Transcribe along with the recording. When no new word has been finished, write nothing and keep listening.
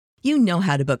You know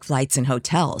how to book flights and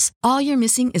hotels. All you're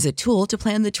missing is a tool to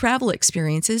plan the travel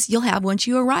experiences you'll have once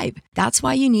you arrive. That's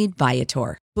why you need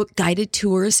Viator. Book guided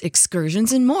tours,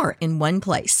 excursions, and more in one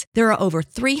place. There are over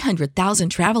 300,000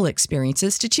 travel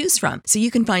experiences to choose from, so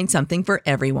you can find something for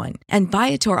everyone. And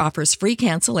Viator offers free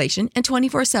cancellation and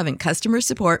 24/7 customer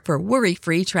support for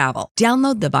worry-free travel.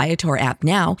 Download the Viator app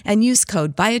now and use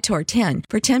code Viator10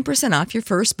 for 10% off your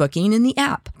first booking in the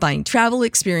app. Find travel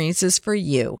experiences for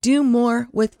you. Do more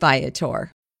with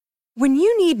Viator. When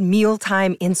you need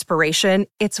mealtime inspiration,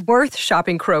 it's worth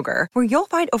shopping Kroger, where you'll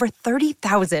find over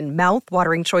 30,000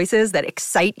 mouth-watering choices that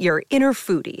excite your inner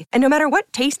foodie. And no matter what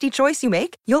tasty choice you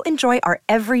make, you'll enjoy our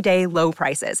everyday low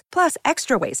prices, plus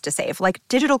extra ways to save, like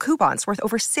digital coupons worth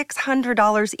over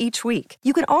 $600 each week.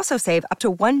 You can also save up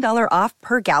to $1 off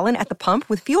per gallon at the pump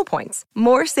with fuel points.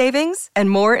 More savings and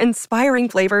more inspiring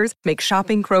flavors make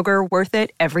shopping Kroger worth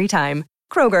it every time.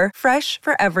 Kroger, fresh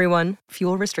for everyone.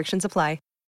 Fuel restrictions apply.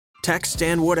 Text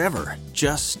and whatever.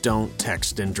 Just don't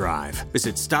text and drive.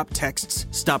 Visit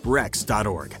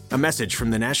StopTextsStopWrecks.org. A message from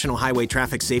the National Highway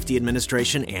Traffic Safety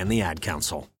Administration and the Ad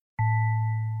Council.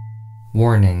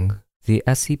 Warning. The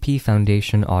SCP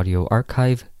Foundation audio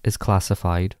archive is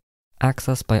classified.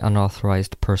 Access by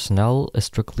unauthorized personnel is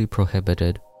strictly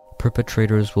prohibited.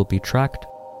 Perpetrators will be tracked,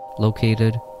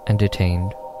 located, and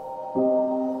detained.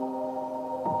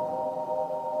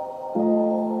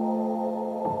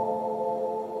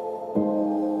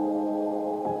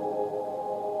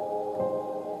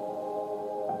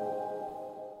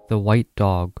 The White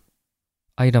Dog.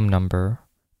 Item Number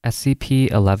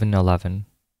SCP-1111.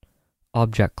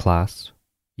 Object Class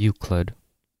Euclid.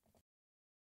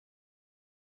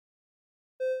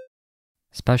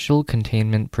 Special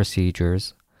Containment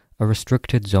Procedures. A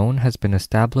restricted zone has been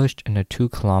established in a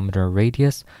 2-kilometer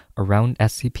radius around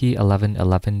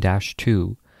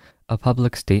SCP-1111-2. A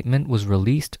public statement was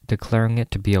released declaring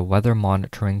it to be a weather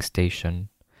monitoring station.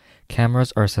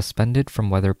 Cameras are suspended from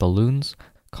weather balloons,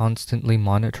 constantly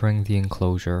monitoring the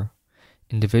enclosure.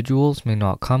 Individuals may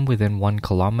not come within 1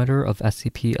 kilometer of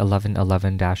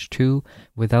SCP-1111-2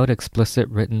 without explicit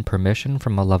written permission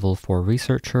from a Level 4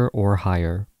 researcher or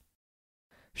higher.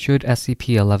 Should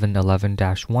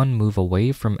SCP-1111-1 move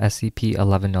away from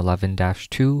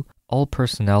SCP-1111-2, all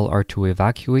personnel are to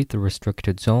evacuate the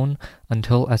restricted zone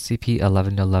until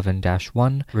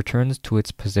SCP-1111-1 returns to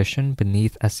its position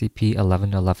beneath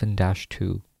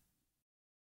SCP-1111-2.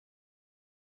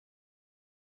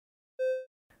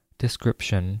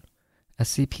 Description: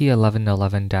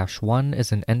 SCP-1111-1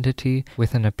 is an entity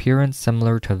with an appearance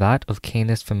similar to that of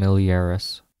Canis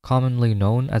familiaris, commonly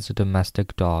known as a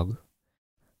domestic dog.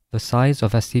 The size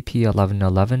of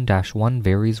SCP-1111-1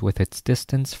 varies with its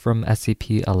distance from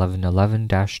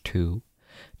SCP-1111-2.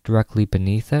 Directly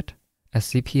beneath it,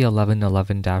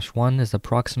 SCP-1111-1 is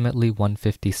approximately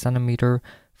 150 cm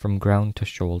from ground to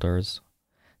shoulders.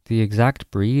 The exact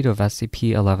breed of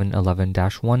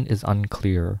SCP-1111-1 is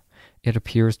unclear. It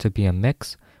appears to be a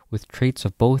mix, with traits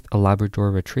of both a Labrador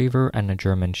Retriever and a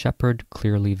German Shepherd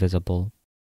clearly visible.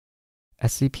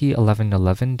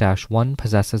 SCP-1111-1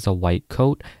 possesses a white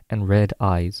coat and red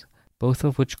eyes, both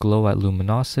of which glow at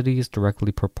luminosities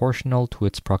directly proportional to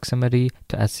its proximity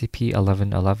to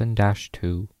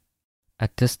SCP-1111-2.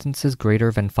 At distances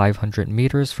greater than 500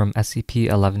 meters from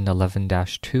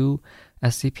SCP-1111-2,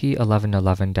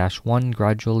 SCP-1111-1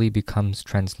 gradually becomes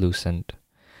translucent.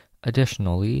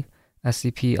 Additionally,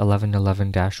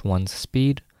 SCP-1111-1's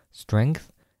speed,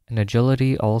 strength, and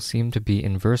agility all seem to be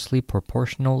inversely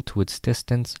proportional to its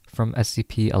distance from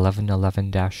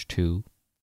SCP-1111-2.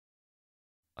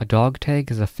 A dog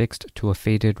tag is affixed to a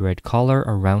faded red collar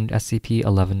around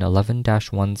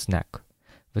SCP-1111-1's neck.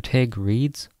 The tag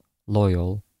reads,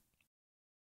 Loyal.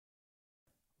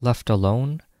 Left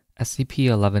alone,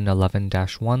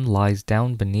 SCP-1111-1 lies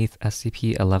down beneath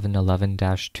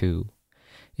SCP-1111-2.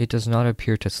 It does not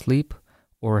appear to sleep,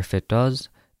 or if it does,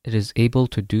 it is able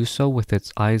to do so with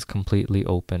its eyes completely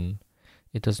open.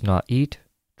 It does not eat,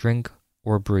 drink,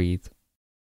 or breathe.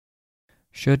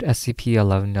 Should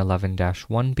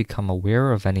SCP-1111-1 become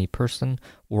aware of any person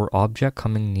or object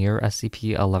coming near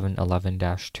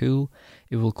SCP-1111-2,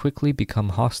 it will quickly become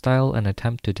hostile and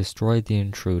attempt to destroy the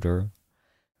intruder.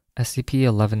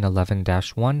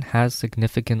 SCP-1111-1 has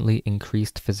significantly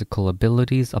increased physical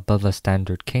abilities above a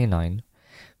standard canine.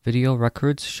 Video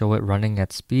records show it running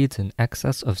at speeds in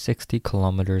excess of 60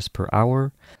 km per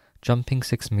hour, jumping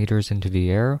 6 meters into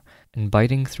the air, and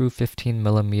biting through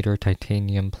 15mm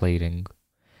titanium plating.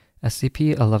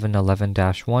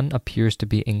 SCP-1111-1 appears to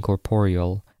be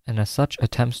incorporeal, and as such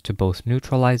attempts to both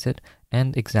neutralize it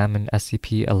and examine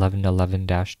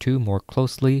SCP-1111-2 more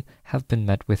closely have been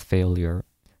met with failure.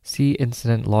 See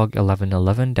Incident Log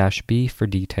 1111-B for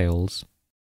details.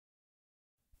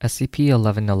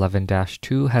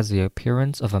 SCP-1111-2 has the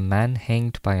appearance of a man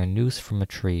hanged by a noose from a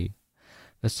tree.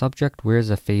 The subject wears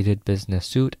a faded business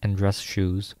suit and dress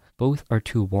shoes. Both are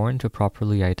too worn to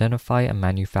properly identify a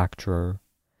manufacturer.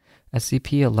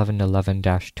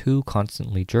 SCP-1111-2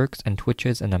 constantly jerks and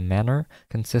twitches in a manner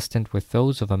consistent with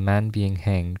those of a man being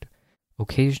hanged.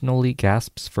 Occasionally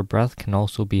gasps for breath can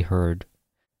also be heard.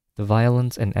 The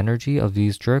violence and energy of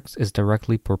these jerks is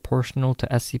directly proportional to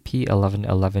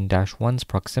SCP-1111-1's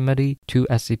proximity to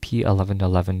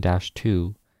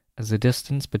SCP-1111-2. As the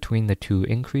distance between the two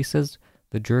increases,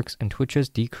 the jerks and twitches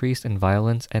decrease in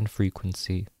violence and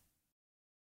frequency.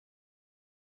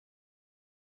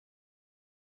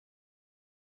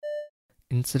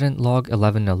 Incident Log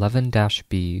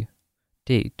 1111-B.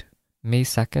 Date: May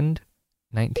 2nd,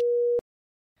 19...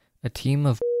 A team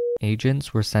of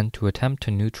agents were sent to attempt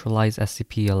to neutralize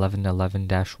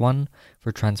SCP-1111-1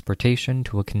 for transportation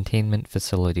to a containment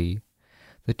facility.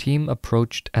 The team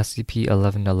approached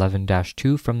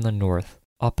SCP-1111-2 from the north,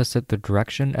 opposite the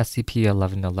direction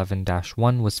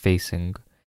SCP-1111-1 was facing.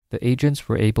 The agents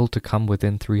were able to come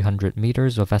within 300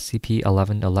 meters of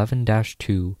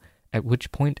SCP-1111-2, at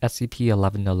which point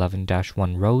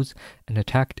SCP-1111-1 rose and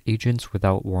attacked agents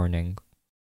without warning.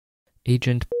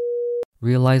 Agent,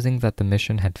 realizing that the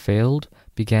mission had failed,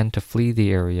 began to flee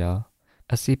the area.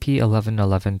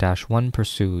 SCP-1111-1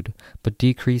 pursued, but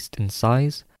decreased in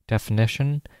size,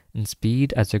 definition, and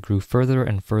speed as it grew further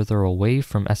and further away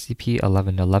from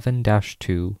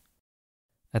SCP-1111-2.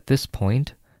 At this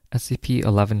point,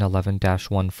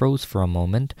 SCP-1111-1 froze for a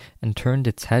moment and turned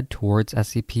its head towards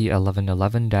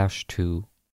SCP-1111-2.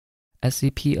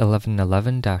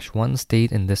 SCP-1111-1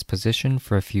 stayed in this position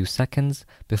for a few seconds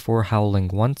before howling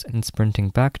once and sprinting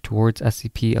back towards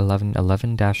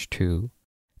SCP-1111-2.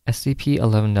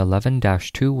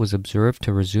 SCP-1111-2 was observed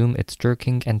to resume its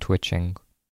jerking and twitching.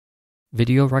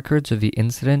 Video records of the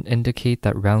incident indicate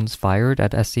that rounds fired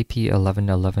at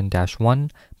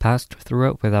SCP-1111-1 passed through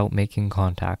it without making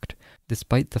contact,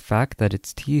 despite the fact that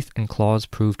its teeth and claws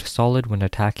proved solid when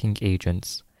attacking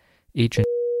agents. Agent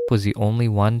was the only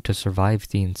one to survive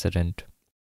the incident.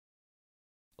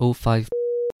 05.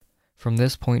 From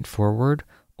this point forward,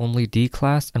 only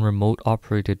D-Class and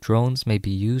remote-operated drones may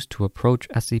be used to approach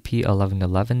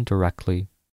SCP-1111 directly.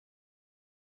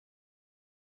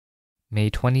 May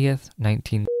 20th,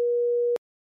 19...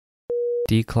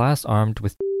 D-Class armed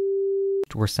with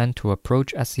were sent to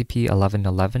approach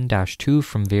SCP-1111-2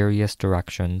 from various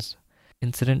directions.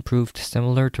 Incident proved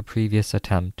similar to previous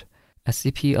attempt.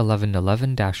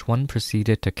 SCP-1111-1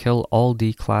 proceeded to kill all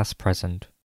D-Class present.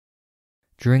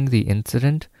 During the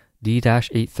incident,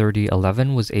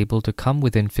 D-830-11 was able to come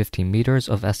within 50 meters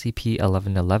of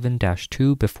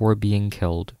SCP-1111-2 before being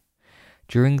killed.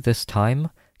 During this time,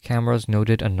 cameras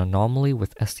noted an anomaly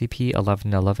with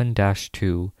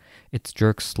SCP-1111-2. Its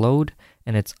jerks slowed,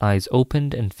 and its eyes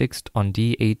opened and fixed on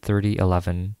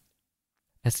D-830-11.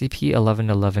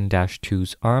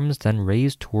 SCP-1111-2's arms then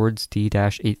raised towards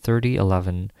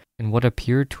D-830-11 in what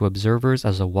appeared to observers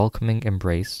as a welcoming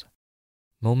embrace.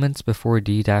 Moments before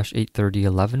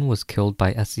D-830-11 was killed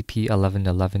by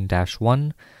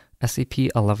SCP-1111-1,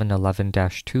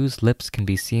 SCP-1111-2's lips can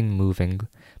be seen moving,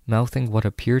 mouthing what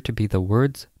appear to be the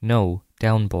words, "No,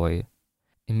 down boy."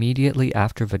 Immediately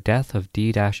after the death of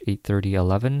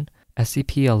D-830-11,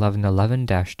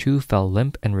 SCP-1111-2 fell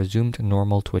limp and resumed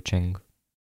normal twitching.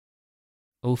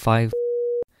 05.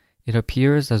 It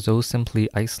appears as though simply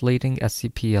isolating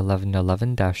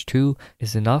SCP-1111-2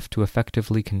 is enough to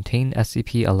effectively contain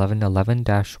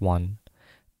SCP-1111-1.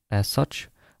 As such,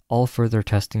 all further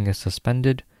testing is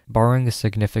suspended, barring a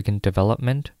significant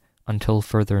development, until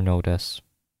further notice.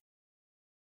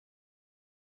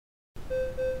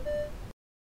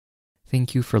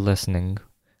 Thank you for listening.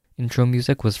 Intro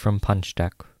music was from Punch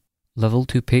Deck. Level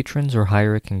 2 patrons or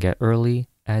higher can get early,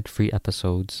 ad-free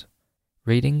episodes.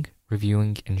 Rating,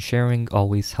 reviewing, and sharing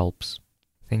always helps.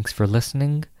 Thanks for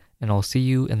listening, and I'll see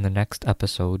you in the next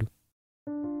episode.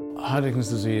 Huntington's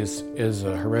disease is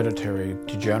a hereditary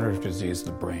degenerative disease of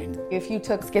the brain. If you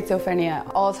took schizophrenia,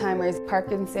 Alzheimer's,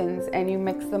 Parkinson's, and you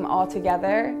mix them all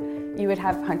together, you would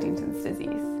have Huntington's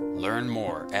disease. Learn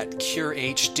more at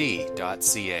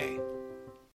curehd.ca.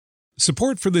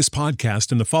 Support for this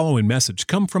podcast and the following message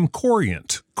come from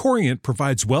Corient. Corient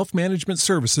provides wealth management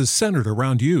services centered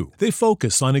around you. They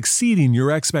focus on exceeding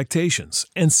your expectations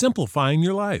and simplifying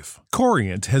your life.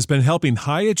 Corient has been helping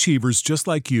high achievers just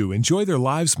like you enjoy their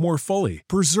lives more fully,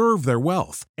 preserve their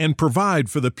wealth, and provide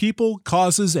for the people,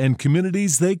 causes, and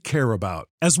communities they care about.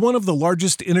 As one of the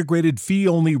largest integrated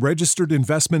fee-only registered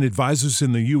investment advisors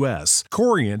in the U.S.,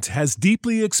 Corient has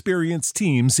deeply experienced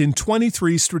teams in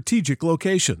 23 strategic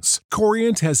locations.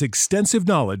 Corient has extensive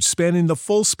knowledge spanning the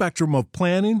full spectrum of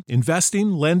planning,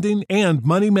 investing, lending, and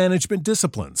money management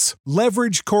disciplines.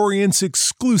 Leverage Corient's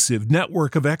exclusive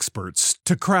network of experts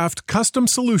to craft custom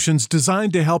solutions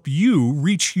designed to help you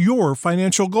reach your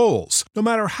financial goals, no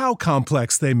matter how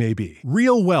complex they may be.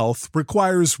 Real wealth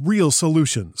requires real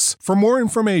solutions. For more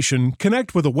information,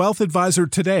 connect with a wealth advisor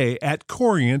today at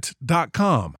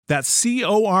Corient.com. That's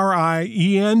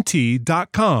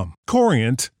Corient.com.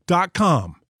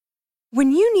 Corient.com.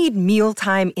 When you need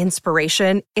mealtime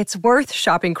inspiration, it's worth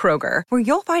shopping Kroger, where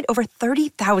you'll find over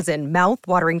 30,000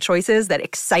 mouth-watering choices that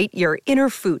excite your inner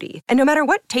foodie. And no matter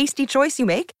what tasty choice you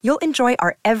make, you'll enjoy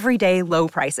our everyday low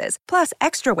prices, plus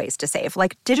extra ways to save,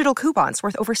 like digital coupons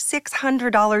worth over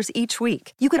 $600 each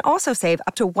week. You can also save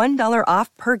up to $1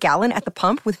 off per gallon at the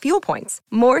pump with fuel points.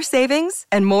 More savings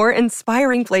and more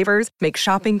inspiring flavors make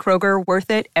shopping Kroger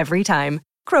worth it every time.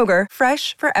 Kroger,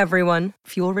 fresh for everyone.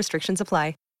 Fuel restrictions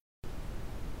apply.